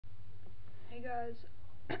Hey guys,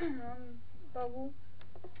 I'm Bubble,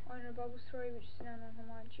 owner of Bubble Story, which is known on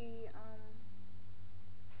Hamachi.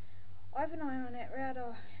 I have an IINet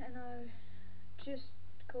router, and I just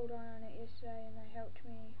called IINet yesterday, and they helped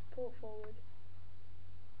me port forward.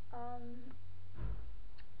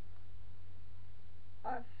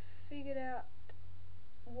 I figured out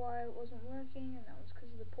why it wasn't working, and that was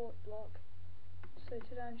because of the port block. So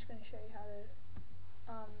today I'm just going to show you how to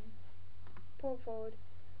port forward.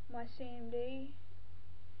 My CMD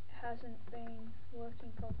hasn't been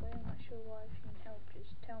working properly. I'm not sure why. If you can help,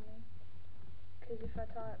 just tell me, because if I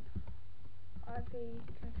type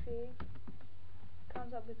ipconfig, it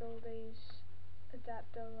comes up with all these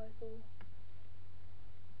adapter local,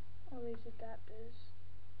 all these adapters.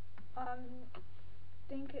 I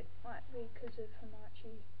think it might be because of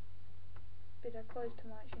Hamachi, but I closed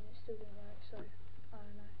Hamachi and it still didn't work, so I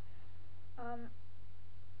don't know.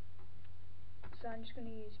 So I'm just going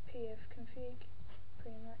to use pfconfig,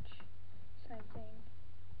 pretty much same thing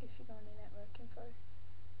if you go on your network info.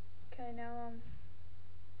 Okay, now I'm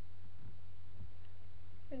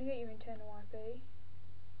going to get your internal IP.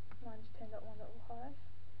 Mine's 10.1.5,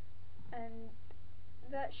 and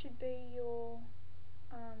that should be your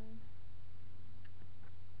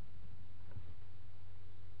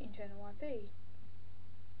internal IP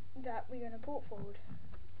that we're going to port forward.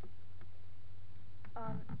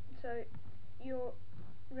 So your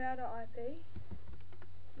router IP,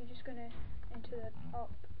 you're just going to enter that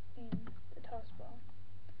up in the taskbar,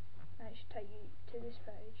 and it should take you to this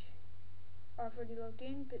page. I've already logged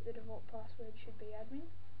in, but the default password should be admin.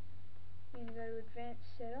 You're going to go to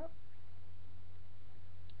advanced setup,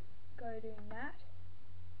 go to NAT,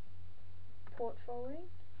 port forwarding,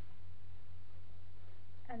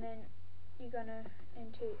 and then you're going to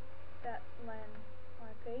enter that LAN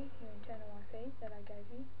IP, your internal IP that I gave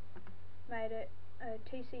you, made it a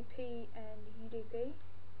TCP and UDP,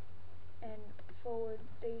 and forward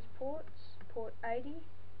these ports: port 80,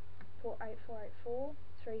 port 8484,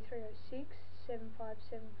 3306,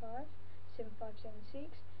 7575,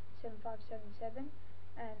 7576, 7577,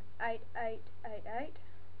 and 8888.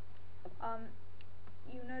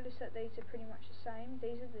 You'll notice that these are pretty much the same.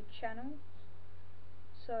 These are the channels.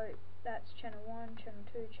 So that's channel 1, channel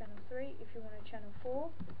 2, channel 3. If you want a channel 4,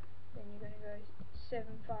 then you're going to go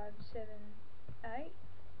 7578,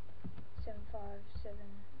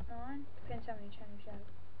 7579. Depends how many channels you have.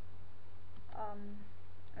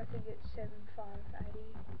 I think it's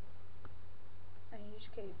 7580, and you just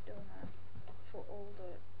keep doing that for all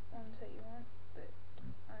the ones that you want. But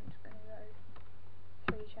I'm just going to go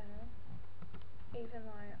 3 channel, even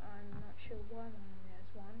though I'm not sure why mine only has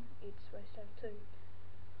 1. It's supposed to have 2.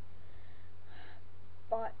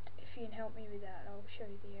 But if you can help me with that, I'll show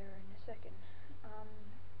you the error in a second.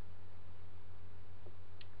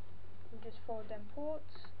 We'll just forward them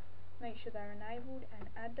ports, make sure they're enabled,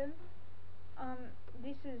 and add them.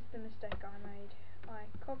 This is the mistake I made.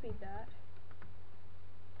 I copied that,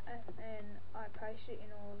 and then I pasted it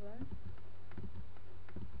in all of them.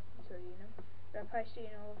 It's already in them, but I pasted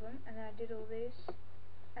it in all of them, and then I did all this,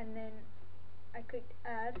 and then I clicked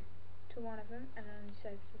add to one of them, and I only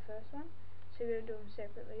saved the first one. So you're going to do them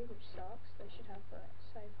separately, which sucks. They should have a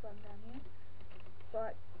save button down here.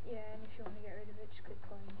 But yeah, and if you want to get rid of it, just click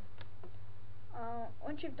clean.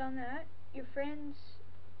 Once you've done that, your friends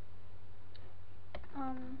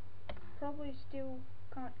probably still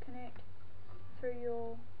can't connect through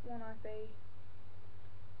your 1IP,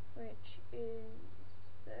 which is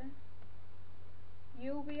there.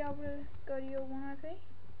 You'll be able to go to your 1IP,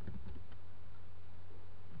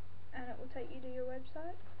 and it will take you to your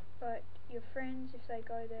website. But your friends, if they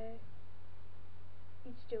go there,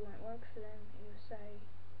 it still won't work for them. It'll say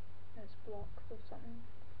it's blocked or something.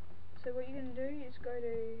 So what you're going to do is go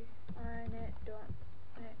to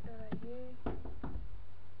IINet.net.au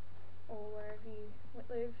or wherever you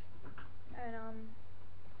live, and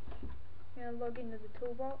you're going to log into the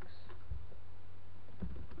toolbox.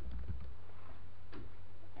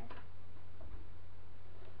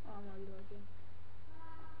 I'm already logged in.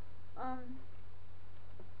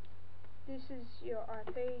 This is your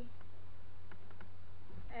IP,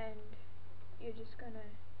 and you're just going to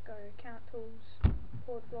go account tools,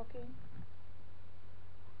 port blocking,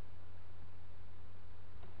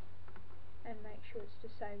 and make sure it's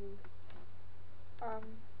disabled.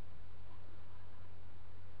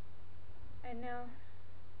 And now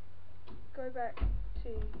go back to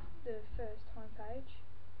the first home page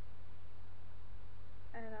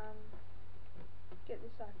and get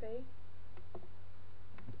this IP.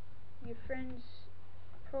 Your friends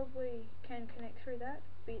probably can connect through that,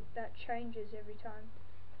 but that changes every time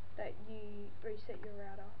that you reset your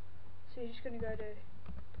router. So you're just going to go to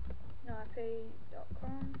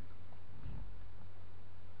nip.com,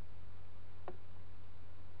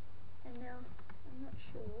 and now I'm not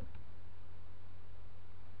sure.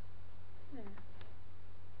 Yeah,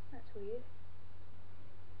 that's weird.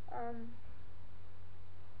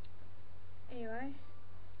 Anyway,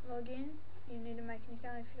 log in. You need to make an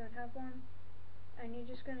account if you don't have one, and you're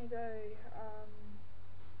just going to go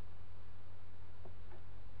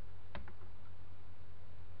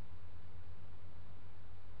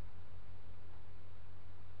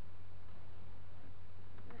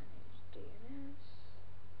manage DNS.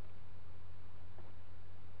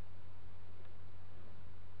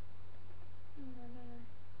 No.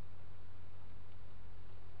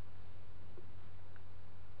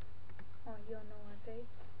 Oh, you're no IP.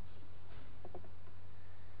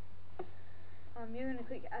 You're going to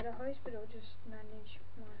click add a host, but it'll just manage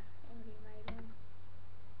my already made one.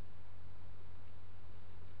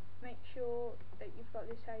 Make sure that you've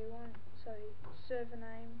got this how you want, so server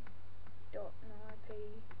name .nip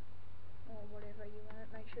or whatever you want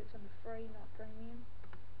it. Make sure it's on the free, not premium.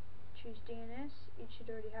 Choose DNS. It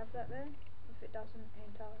should already have that there. If it doesn't,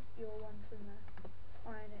 enter your one from the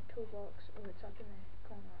IINet toolbox, or it's up in the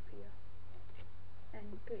corner up here.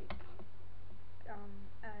 And click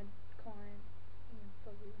add client. You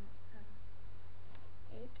probably want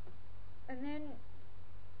it. And then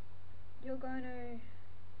you're going to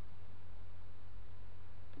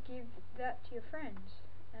give that to your friends,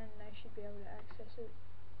 and they should be able to access it.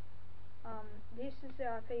 This is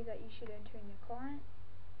the IP that you should enter in your client.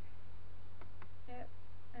 Yep,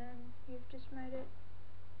 and you've just made it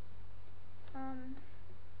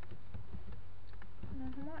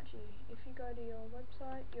non-homogeneous. If you go to your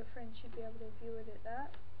website, your friends should be able to view it at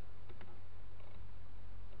that.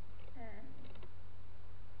 And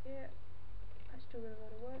yeah, I still got a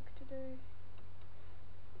lot of work to do.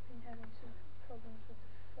 Been having some problems with the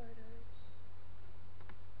photos.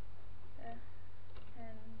 Yeah,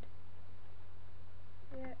 and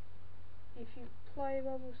yeah, if you play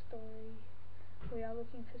Bubble Story, we are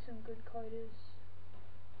looking for some good coders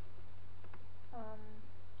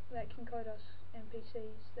that can code us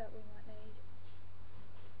NPCs that we might need.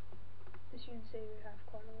 As you can see, we have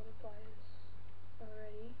quite a lot of players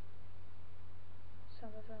already.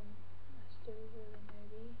 Some of them are still really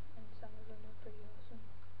newbie, and some of them are pretty awesome.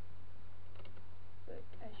 But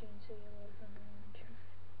as you can see, a lot of them are on the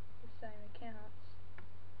same accounts.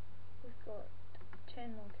 We've got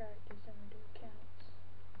 10 more characters than we do accounts.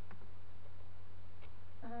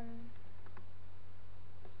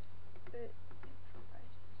 But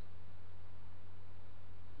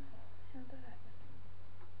how'd that happen?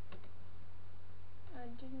 I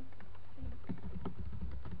didn't think.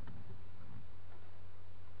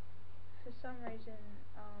 For some reason,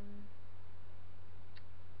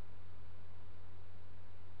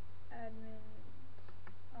 admins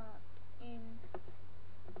aren't in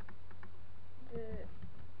the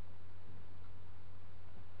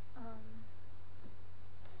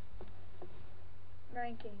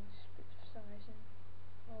rankings, but for some reason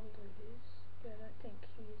Oliver is. But I don't think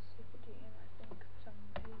he is equal to him. I think for some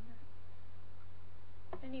reason.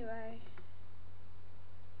 Anyway,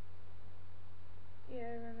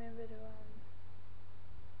 yeah, remember to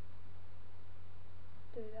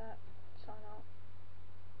do that, sign up,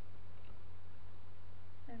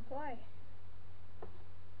 and play.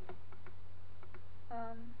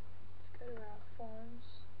 Let's go to our forums.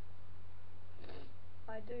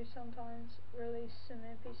 I do sometimes release some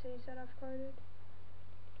NPCs that I've coded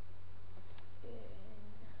in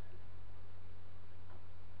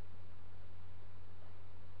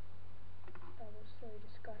Bubble Story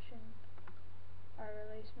discussion. I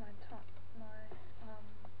released my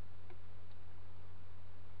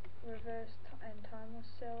reverse and timeless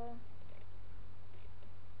seller.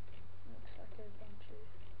 Looks like a bunch of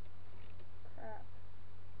crap,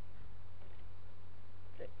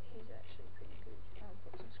 but he's actually pretty good. I'll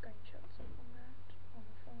put some screenshots up on that on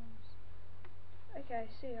the forums. Okay,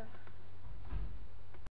 see ya.